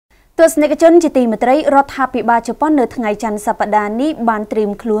ទស្សនិកជនជាទីមេត្រីរដ្ឋាភិបាលជប៉ុននៅថ្ងៃច័ន្ទសប្តាហ៍នេះបានត្រៀម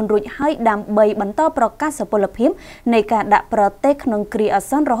ខ្លួនរួចហើយដើម្បីបន្តប្រកាសសុពលភាពនៃការដាក់ប្រទេសក្នុងគ្រាអា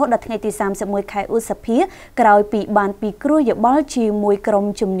សន្នរហូតដល់ថ្ងៃទី31 ខែឧសភាក្រោយពីបានពិគ្រោះយោបល់ជាមួយក្រុម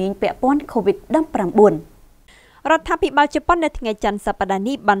ជំនាញពាក់ព័ន្ធ COVID-19 រដ្ឋាភិបាលជប៉ុននៅថ្ងៃច័ន្ទសប្តាហ៍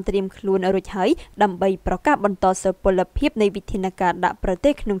នេះបានត្រៀមខ្លួនរួចហើយដើម្បីប្រកាសបន្តសុពលភាពនៃវិធានការដាក់ប្រទេ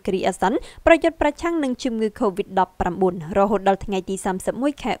សក្នុងគ្រាអាសន្នប្រយុទ្ធប្រឆាំងនឹងជំងឺ COVID-19 រហូតដល់ថ្ងៃទី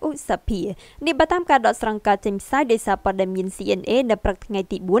31 ខែឧសភានេះបើតាមការដកស្រង់ការចេញផ្សាយដោយសារព័ត៌មាន CNA នៅព្រឹកថ្ងៃ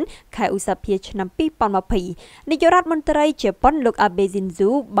ទី4 ខែឧសភាឆ្នាំ2020នាយករដ្ឋមន្ត្រីជប៉ុនលោក Abe Shinzo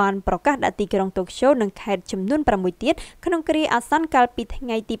បានប្រកាសដាក់ទីក្រុងតូក្យូនិងខេត្តចំនួន6ទៀតក្នុងគ្រាអាសន្នកាលពីថ្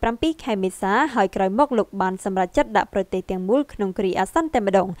ងៃទី7 ខែមេសាហើយក្រោយមកលោកបានសម្រេចចិត្តដាក់ប្រទេសទាំងមូលក្នុងគ្រាអាសន្នតែ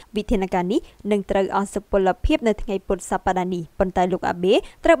ម្ដងវិធានការនេះនឹងត្រូវអស់សុពលភាពនៅថ្ងៃពុធសប្តាហ៍នេះប៉ុន្តែលោកអាបេ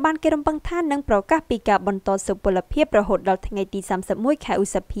ត្រូវបានគេរំពឹងថានឹងប្រកាសពីការបន្តសុពលភាពរហូតដល់ថ្ងៃទី31 ខែឧ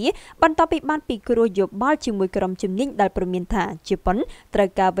សភាបន្ទាប់ពីបានពិគ្រោះយោបល់ជាមួយក្រុមជំនាញដែលព្រមានថាជប៉ុនត្រូវ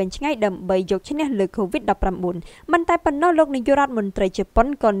ការវែងឆ្ងាយដើម្បីយកឈ្នះលើ COVID-19 មិនតែប៉ុណ្ណោះលោកនាយករដ្ឋមន្ត្រីជប៉ុន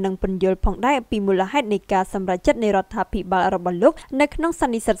ក៏នឹងពន្យល់ផងដែរពីមូលហេតុនៃការសម្រេចចិត្តនៃរដ្ឋាភិបាលរបស់លោកនៅក្នុងស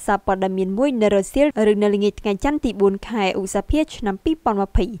ន្និសីទសារព័ត៌មានមួយនៅរសៀលឬនៅល្ងាចថ្ងៃច័ន្ទទី4 ខែឧសភាឆ្នាំ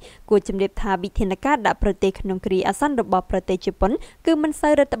2020គួរជំរាបថាវិធានការដាក់ប្រទេសក្នុងគ្រាអាសន្នរបស់ប្រទេសជប៉ុនគឺមិនសូ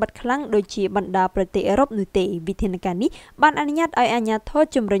វរដ្ឋបတ်ខ្លាំងដូចជាបណ្ដាប្រទេសអឺរ៉ុបនោះទេវិធានការនេះបានអនុញ្ញាតឲ្យអាជ្ញាធរ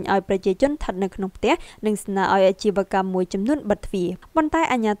ជំរុញឲ្យប្រជាជនស្ថិតនៅក្នុងផ្ទះនិងស្នើឲ្យអាជីវកម្មមួយចំនួនបិទទ្វារប៉ុន្តែ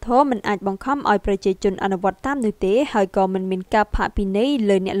អាជ្ញាធរមិនអាចបង្ខំឲ្យប្រជាជនអនុវត្តតាមនោះទេហើយក៏មិនមានការផាកពិន័យ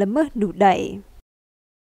លើអ្នកល្មើសនោះដែរ